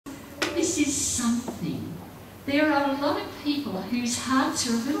this is something. There are a lot of people whose hearts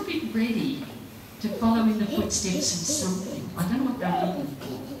are a little bit ready to follow in the footsteps of something. I don't know what they're looking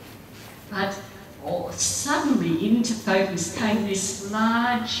for. But suddenly into focus came this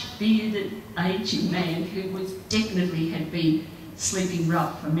large, bearded, aging man who was definitely had been sleeping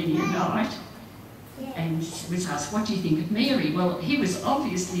rough for many a night, and was asked, "What do you think of Mary?" Well, he was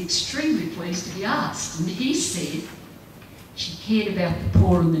obviously extremely pleased to be asked, and he said she cared about the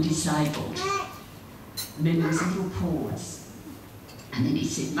poor and the disabled. And then there was a little pause, and then he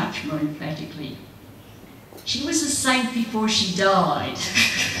said much more emphatically, "She was a saint before she died."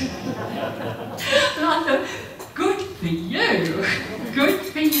 And I thought, good for you, good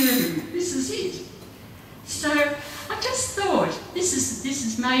for you, this is it. So I just thought, this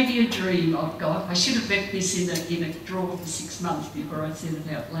is maybe a dream I've got. I should have left this in a drawer for 6 months before I said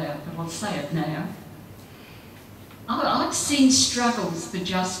it out loud, but I'll say it now. I've seen struggles for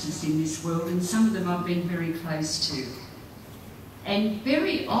justice in this world, and some of them I've been very close to. And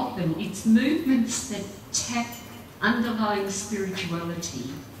very often it's movements that tap underlying spirituality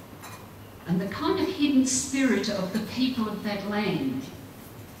and the kind of hidden spirit of the people of that land.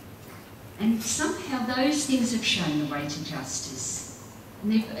 And somehow those things have shown the way to justice.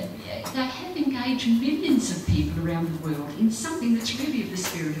 And they have engaged millions of people around the world in something that's really of the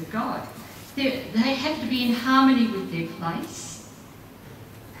Spirit of God. They have to be in harmony with their place.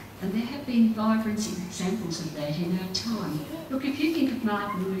 And there have been vibrant examples of that in our time. Look, if you think of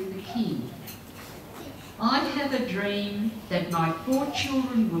Martin Luther King, I have a dream that my 4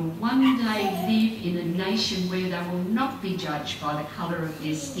 children will one day live in a nation where they will not be judged by the colour of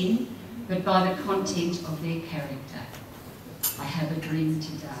their skin, but by the content of their character. I have a dream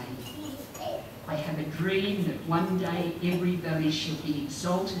today. I have a dream that one day every valley shall be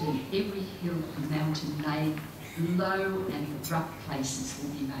exalted and every hill and mountain made low, and the rough places will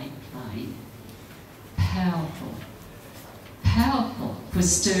be made plain. Powerful. Powerful for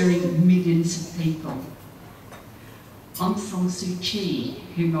stirring millions of people. Aung San Suu Kyi,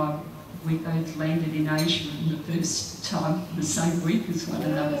 whom we both landed in Asia in the first time the same week as one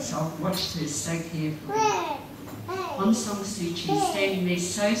another, so I've watched her so carefully. Aung San Suu Kyi standing there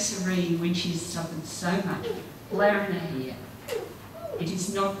so serene when she's suffered so much, flower in her hair. It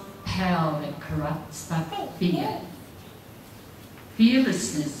is not power that corrupts, but fear.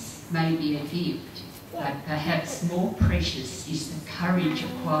 Fearlessness may be a gift, but perhaps more precious is the courage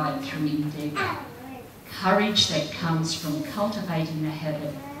acquired through endeavour. Courage that comes from cultivating the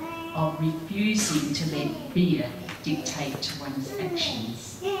habit of refusing to let fear dictate to one's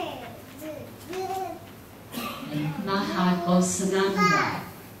actions. And Mahat Bosananda,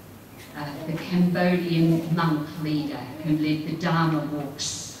 the Cambodian monk leader who led the Dharma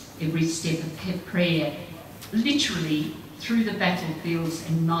walks, every step of prayer, literally through the battlefields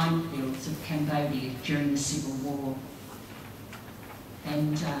and minefields of Cambodia during the Civil War.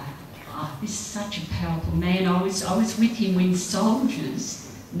 And this is such a powerful man. I was with him when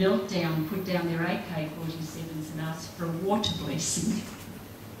soldiers knelt down, put down their AK-47s and asked for a water blessing.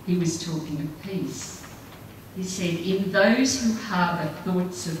 He was talking of peace. He said, "In those who harbour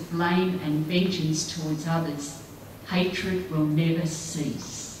thoughts of blame and vengeance towards others, hatred will never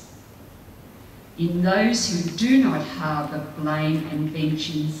cease. In those who do not harbour blame and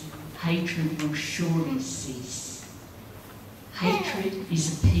vengeance, hatred will surely cease. Hatred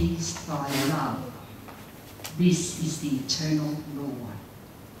is appeased by love. This is the eternal law."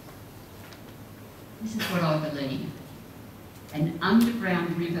 This is what I believe. An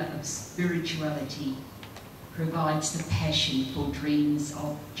underground river of spirituality provides the passion for dreams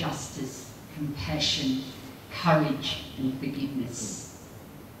of justice, compassion, courage and forgiveness.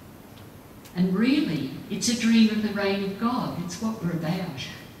 And really, it's a dream of the reign of God. It's what we're about.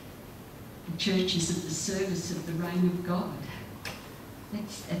 The church is at the service of the reign of God.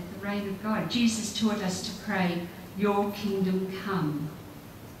 That's at the reign of God. Jesus taught us to pray, "Your kingdom come."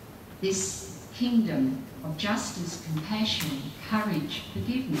 This kingdom of justice, compassion, courage,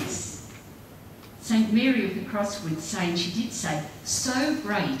 forgiveness. St. Mary of the Cross would say, and she did say, "So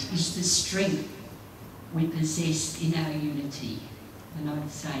great is the strength we possess in our unity." And I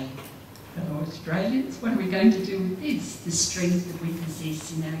would say, "Hello Australians, what are we going to do with this? The strength that we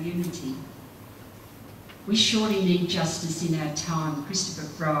possess in our unity." We surely need justice in our time. Christopher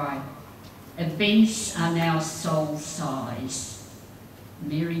Fry, events are now soul size.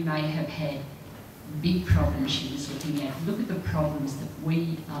 Mary may have had big problems she was looking at. Look at the problems that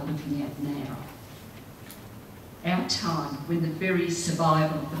we are looking at now. Our time, when the very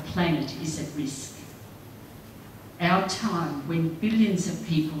survival of the planet is at risk. Our time, when billions of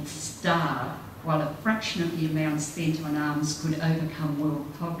people starve while a fraction of the amount spent on arms could overcome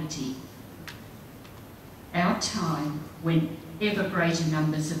world poverty. Our time, when ever greater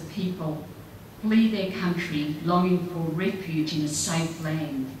numbers of people flee their country, longing for refuge in a safe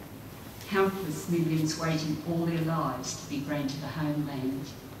land, countless millions waiting all their lives to be granted a homeland.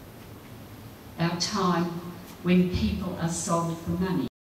 Our time, when people are sold for money,